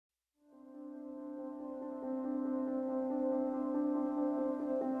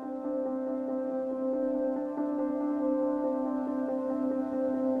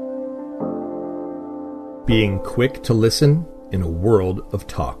Being Quick to Listen in a World of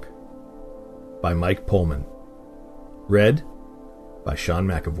Talk by Mike Pullman. Read by Sean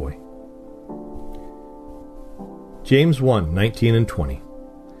McAvoy. James 1, 19 and 20.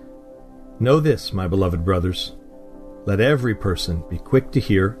 Know this, my beloved brothers. Let every person be quick to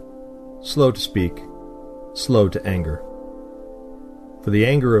hear, slow to speak, slow to anger. For the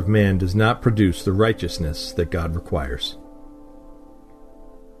anger of man does not produce the righteousness that God requires.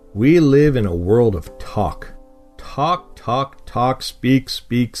 We live in a world of talk. Talk, talk, talk, speak,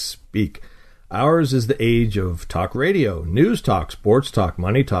 speak, speak. Ours is the age of talk radio, news talk, sports talk,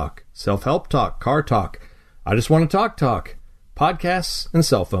 money talk, self-help talk, car talk. I just want to talk, podcasts and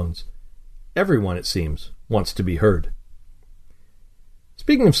cell phones. Everyone, it seems, wants to be heard.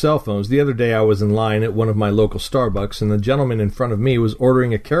 Speaking of cell phones, the other day I was in line at one of my local Starbucks, and the gentleman in front of me was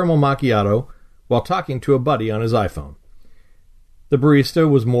ordering a caramel macchiato while talking to a buddy on his iPhone. The barista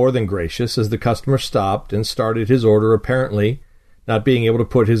was more than gracious as the customer stopped and started his order, apparently not being able to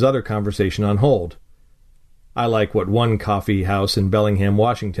put his other conversation on hold. I like what one coffee house in Bellingham,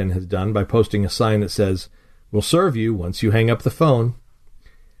 Washington has done by posting a sign that says, "We'll serve you once you hang up the phone."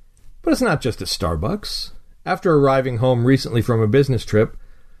 But it's not just at Starbucks. After arriving home recently from a business trip,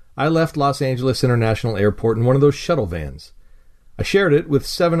 I left Los Angeles International Airport in one of those shuttle vans. I shared it with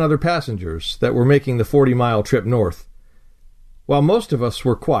 7 other passengers that were making the 40-mile trip north. While most of us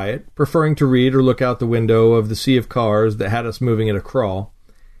were quiet, preferring to read or look out the window of the sea of cars that had us moving at a crawl,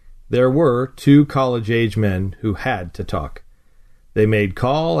 there were 2 college-age men who had to talk. They made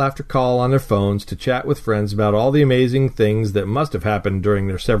call after call on their phones to chat with friends about all the amazing things that must have happened during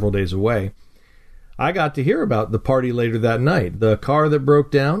their several days away. I got to hear about the party later that night, the car that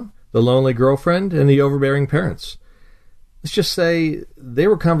broke down, the lonely girlfriend, and the overbearing parents. Let's just say they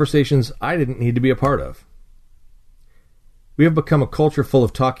were conversations I didn't need to be a part of. We have become a culture full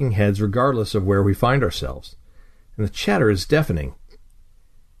of talking heads regardless of where we find ourselves, and the chatter is deafening.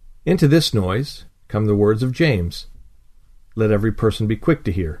 Into this noise come the words of James. Let every person be quick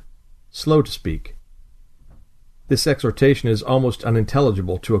to hear, slow to speak. This exhortation is almost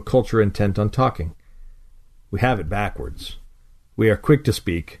unintelligible to a culture intent on talking. We have it backwards. We are quick to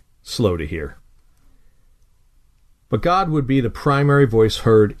speak, slow to hear. But God would be the primary voice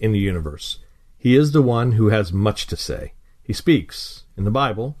heard in the universe. He is the one who has much to say. He speaks, in the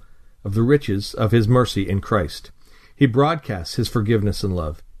Bible, of the riches of His mercy in Christ. He broadcasts His forgiveness and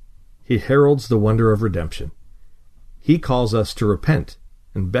love. He heralds the wonder of redemption. He calls us to repent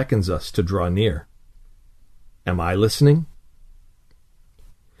and beckons us to draw near. Am I listening?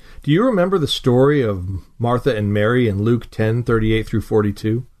 Do you remember the story of Martha and Mary in Luke 10:38 through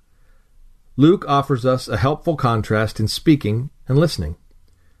 42? Luke offers us a helpful contrast in speaking and listening.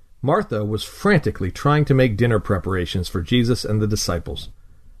 Martha was frantically trying to make dinner preparations for Jesus and the disciples.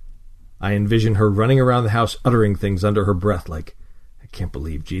 I envision her running around the house uttering things under her breath like, "I can't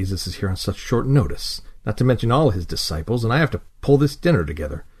believe Jesus is here on such short notice, not to mention all His disciples, and I have to pull this dinner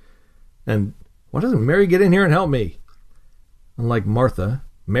together. And why doesn't Mary get in here and help me?" Unlike Martha,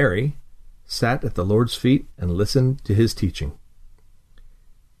 Mary sat at the Lord's feet and listened to His teaching.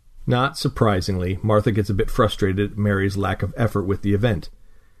 Not surprisingly, Martha gets a bit frustrated at Mary's lack of effort with the event.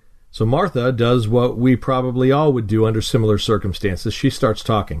 So Martha does what we probably all would do under similar circumstances. She starts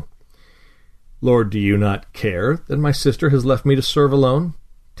talking. "Lord, do you not care that my sister has left me to serve alone?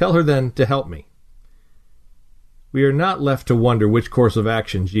 Tell her then to help me." We are not left to wonder which course of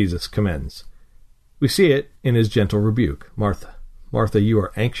action Jesus commends. We see it in His gentle rebuke. "Martha, Martha, you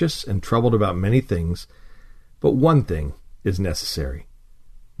are anxious and troubled about many things, but one thing is necessary.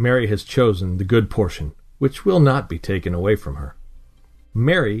 Mary has chosen the good portion, which will not be taken away from her."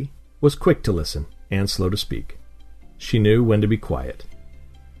 Mary was quick to listen and slow to speak. She knew when to be quiet.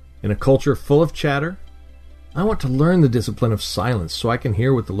 In a culture full of chatter, I want to learn the discipline of silence so I can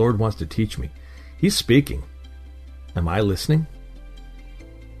hear what the Lord wants to teach me. He's speaking. Am I listening?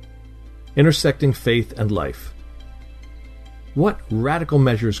 Intersecting faith and life. What radical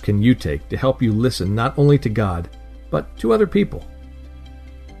measures can you take to help you listen not only to God, but to other people?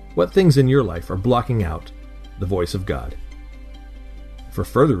 What things in your life are blocking out the voice of God? For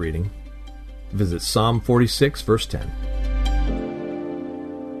further reading, visit Psalm 46, verse 10.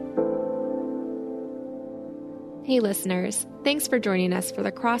 Hey listeners, thanks for joining us for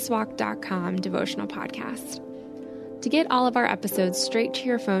the Crosswalk.com devotional podcast. To get all of our episodes straight to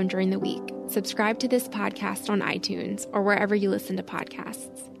your phone during the week, subscribe to this podcast on iTunes or wherever you listen to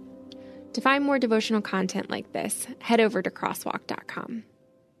podcasts. To find more devotional content like this, head over to Crosswalk.com.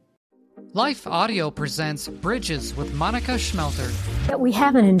 Life Audio presents Bridges with Monica Schmelter. That we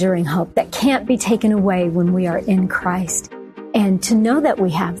have an enduring hope that can't be taken away when we are in Christ. And to know that we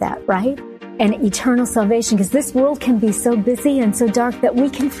have that, right? and eternal salvation, because this world can be so busy and so dark that we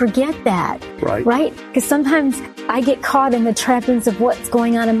can forget that. Right? Because sometimes I get caught in the trappings of what's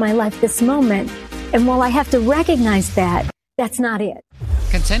going on in my life this moment. And while I have to recognize that, that's not it.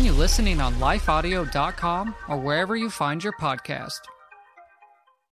 Continue listening on lifeaudio.com or wherever you find your podcast.